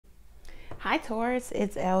Hi Taurus,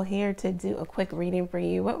 it's Elle here to do a quick reading for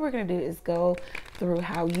you. What we're going to do is go through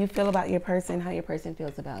how you feel about your person, how your person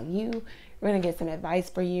feels about you. We're going to get some advice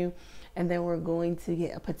for you, and then we're going to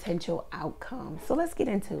get a potential outcome. So let's get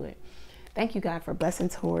into it. Thank you, God, for blessing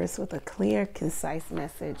Taurus with a clear, concise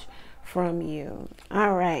message from you.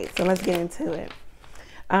 All right, so let's get into it.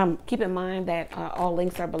 Keep in mind that all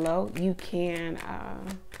links are below. You can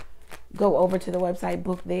go over to the website,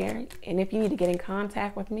 book there. And if you need to get in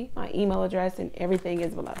contact with me, my email address and everything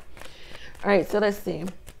is below. All right, so let's see.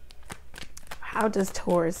 How does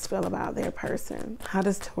Taurus feel about their person? How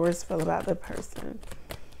does Taurus feel about their person?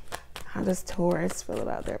 How does Taurus feel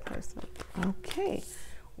about their person? Okay.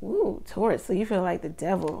 Ooh, Taurus. So you feel like the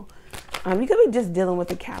devil. You could be just dealing with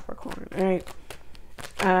the Capricorn, all right?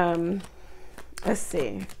 Let's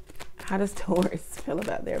see. How does Taurus feel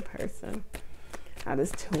about their person? How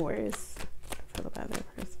does Taurus feel about their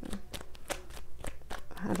person?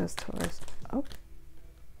 How does Taurus? Oh,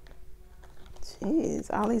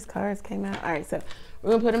 jeez, all these cards came out. All right, so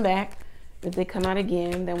we're gonna put them back. If they come out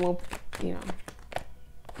again, then we'll, you know,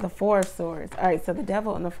 the Four of Swords. All right, so the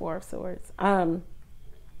devil and the Four of Swords. I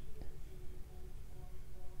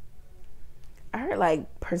heard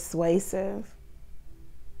like persuasive.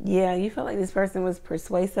 Yeah, you feel like this person was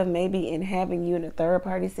persuasive, maybe in having you in a third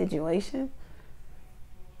party situation.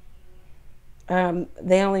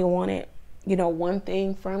 They only wanted, you know, one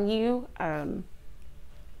thing from you.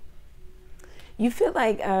 You feel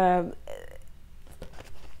like the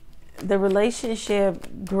relationship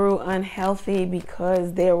grew unhealthy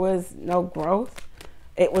because there was no growth.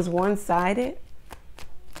 It was one-sided.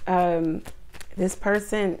 This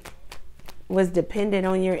person was dependent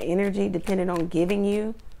on your energy, dependent on giving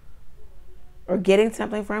you or getting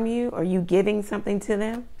something from you, or you giving something to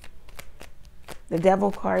them. The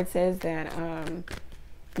devil card says that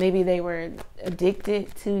maybe they were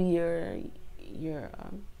addicted to your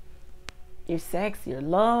sex, your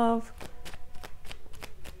love.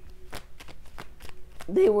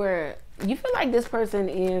 You feel like this person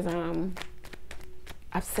is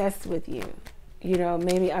obsessed with you. You know,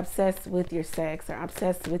 maybe obsessed with your sex, or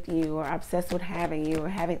obsessed with you, or obsessed with having you, or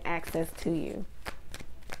having access to you.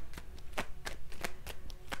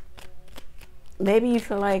 Maybe you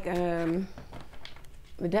feel like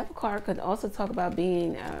the devil card could also talk about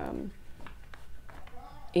being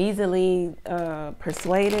easily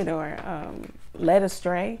persuaded, or led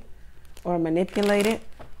astray, or manipulated,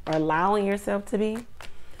 or allowing yourself to be.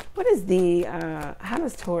 What is the, how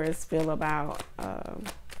does Taurus feel about,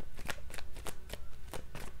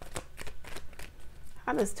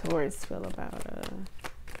 how does Taurus feel about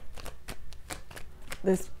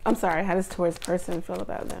this? I'm sorry, how does Taurus person feel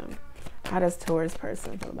about them? How does Taurus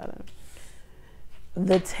person feel about them?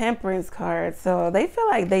 The Temperance card. So they feel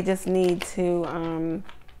like they just need to,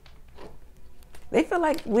 they feel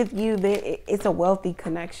like with you, it's a wealthy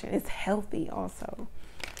connection. It's healthy also.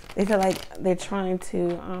 They feel like they're trying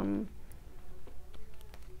to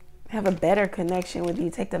have a better connection with you,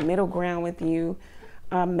 take the middle ground with you,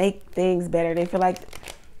 make things better. They feel like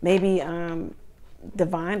maybe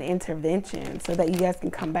divine intervention so that you guys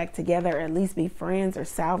can come back together, or at least be friends, or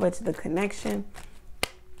salvage the connection.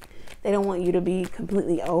 They don't want you to be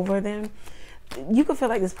completely over them. You could feel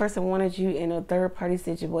like this person wanted you in a third party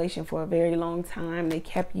situation for a very long time. They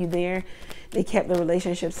kept you there. They kept the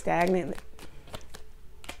relationship stagnant.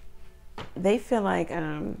 They feel like,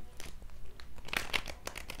 yeah,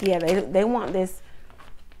 they want this.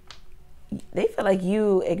 They feel like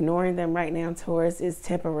you ignoring them right now, Taurus, is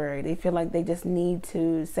temporary. They feel like they just need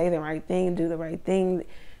to say the right thing, do the right thing.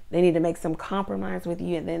 They need to make some compromise with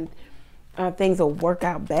you, and then things will work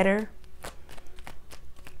out better.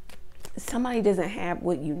 Somebody doesn't have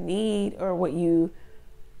what you need, or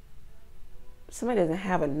somebody doesn't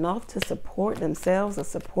have enough to support themselves, or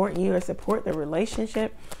support you, or support the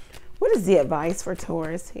relationship. What is the advice for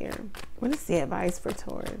Taurus here? What is the advice for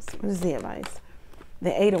Taurus? What is the advice?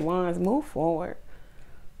 The Eight of Wands. Move forward.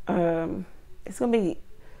 It's gonna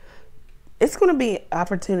be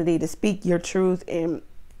opportunity to speak your truth and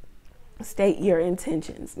state your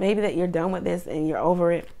intentions. Maybe that you're done with this and you're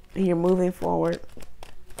over it and you're moving forward.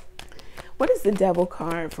 What is the Devil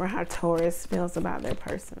card for how Taurus feels about their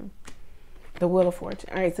person? The Wheel of Fortune.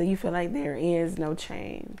 All right, so you feel like there is no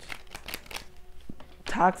change.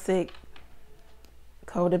 Toxic,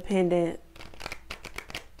 codependent,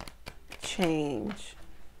 change.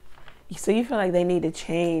 So you feel like they need to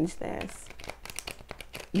change this.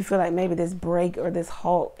 You feel like maybe this break or this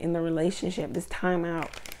halt in the relationship, this timeout,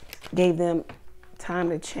 gave them time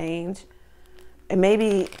to change. And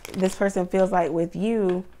maybe this person feels like with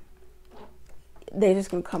you, they're just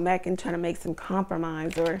going to come back and try to make some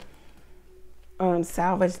compromise, or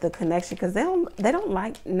salvage the connection, because they don't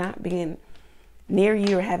like not being near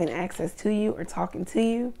you or having access to you or talking to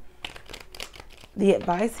you. The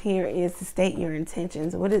advice here is to state your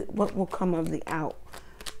intentions. What will come of the out?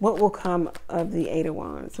 What will come of the Eight of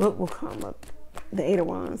Wands? What will come of the Eight of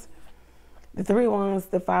Wands? The Three of Wands,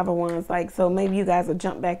 the Five of Wands. Like, so maybe you guys will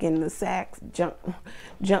jump back in the sacks, jump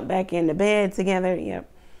back in the bed together. Yep.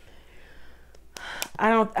 I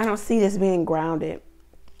don't see this being grounded.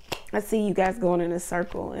 I see you guys going in a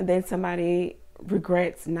circle, and then somebody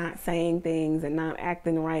regrets not saying things and not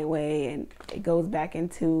acting the right way, and it goes back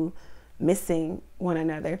into missing one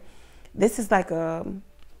another. This is like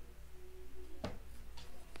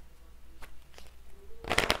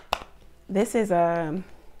this is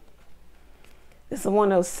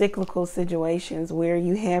one of those cyclical situations where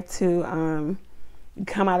you have to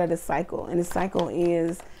come out of the cycle, and the cycle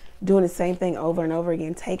is doing the same thing over and over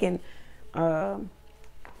again, taking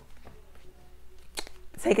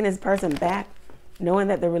this person back, knowing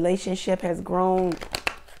that the relationship has grown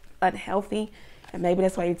unhealthy, and maybe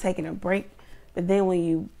that's why you're taking a break. But then when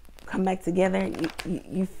you come back together,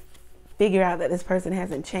 you figure out that this person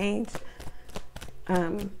hasn't changed.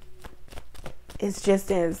 It's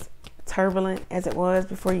just as turbulent as it was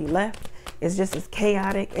before you left. It's just as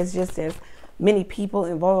chaotic. It's just as many people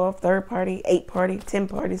involved, third party, 8-party,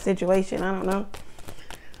 10-party situation. I don't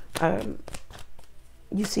know.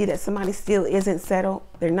 You see that somebody still isn't settled.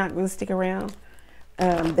 They're not going to stick around.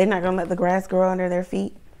 They're not going to let the grass grow under their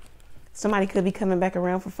feet. Somebody could be coming back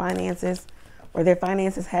around for finances, or their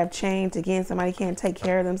finances have changed. Again, somebody can't take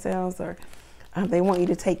care of themselves, or they want you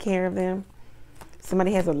to take care of them.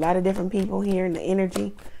 Somebody has a lot of different people here in the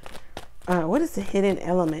energy. What is the hidden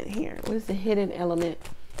element here? What is the hidden element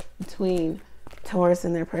between Taurus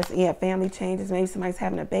and their person? Yeah, family changes. Maybe somebody's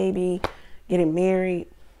having a baby, getting married.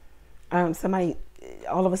 Somebody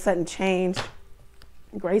all of a sudden changed,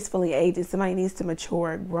 gracefully ages. Somebody needs to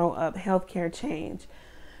mature, grow up, healthcare change.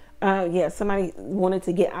 Yeah, somebody wanted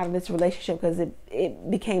to get out of this relationship because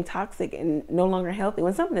it became toxic and no longer healthy.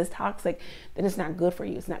 When something is toxic, then it's not good for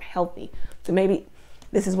you. It's not healthy. So maybe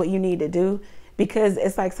this is what you need to do, because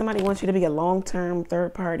it's like somebody wants you to be a long-term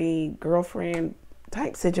third-party girlfriend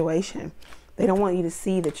type situation. They don't want you to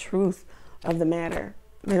see the truth of the matter.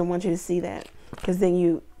 They don't want you to see that, because then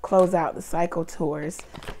you close out the cycle, Taurus,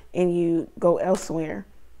 and you go elsewhere.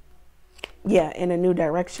 Yeah, in a new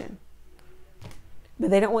direction. But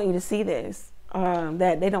they don't want you to see this,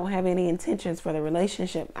 that they don't have any intentions for the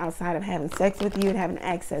relationship outside of having sex with you and having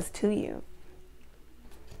access to you.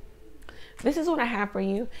 This is what I have for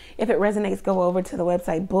you. If it resonates, go over to the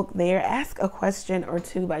website, book there, ask a question or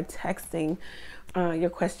two by texting your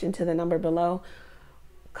question to the number below.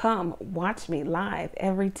 Come watch me live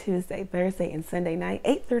every Tuesday, Thursday, and Sunday night,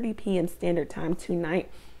 8:30 p.m. Standard Time tonight.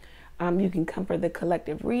 You can come for the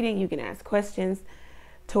collective reading. You can ask questions.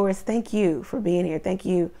 Taurus, thank you for being here. Thank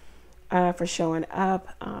you for showing up.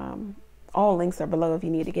 All links are below if you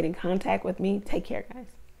need to get in contact with me. Take care, guys.